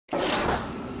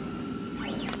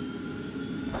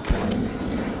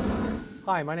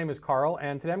Hi, my name is Carl,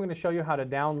 and today I'm going to show you how to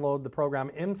download the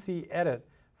program MCEdit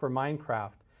for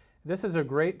Minecraft. This is a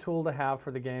great tool to have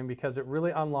for the game because it really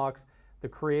unlocks the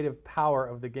creative power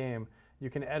of the game.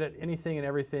 You can edit anything and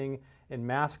everything in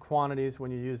mass quantities when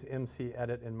you use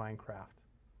MCEdit in Minecraft.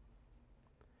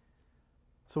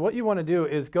 So what you want to do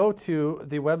is go to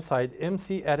the website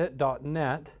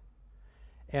mcedit.net,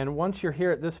 and once you're here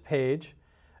at this page,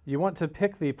 you want to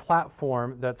pick the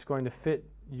platform that's going to fit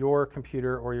your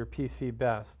computer or your PC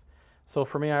best. So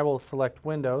for me, I will select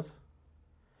Windows.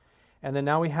 And then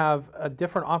now we have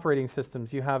different operating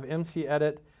systems. You have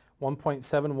MCEdit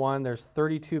 1.71, there's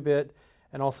 32-bit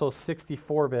and also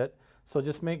 64-bit. So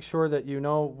just make sure that you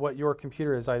know what your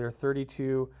computer is, either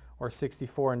 32 or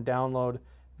 64, and download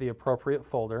the appropriate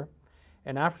folder.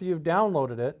 And after you've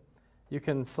downloaded it, you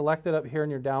can select it up here in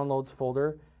your downloads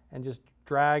folder and just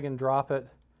drag and drop it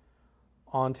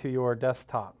onto your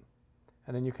desktop.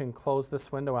 And then you can close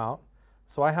this window out.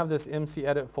 So I have this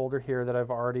MCEdit folder here that I've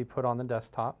already put on the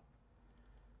desktop.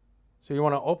 So you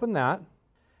want to open that,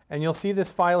 and you'll see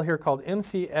this file here called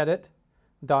mcedit.exe.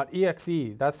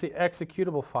 That's the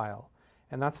executable file,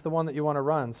 and that's the one that you want to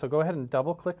run. So go ahead and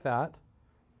double click that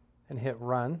and hit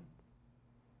run.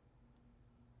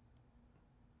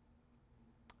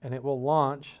 And it will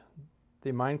launch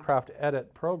the Minecraft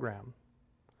Edit program.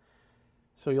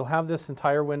 So you'll have this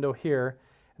entire window here.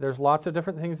 There's lots of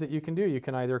different things that you can do. You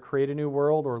can either create a new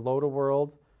world or load a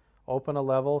world, open a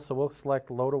level. So we'll select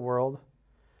load a world.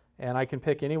 And I can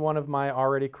pick any one of my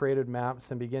already created maps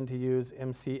and begin to use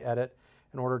MCEdit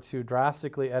in order to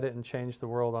drastically edit and change the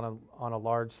world on a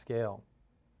large scale.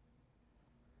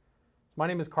 So my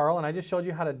name is Carl, and I just showed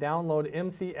you how to download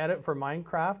MCEdit for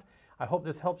Minecraft. I hope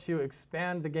this helps you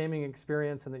expand the gaming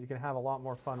experience and that you can have a lot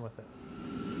more fun with it.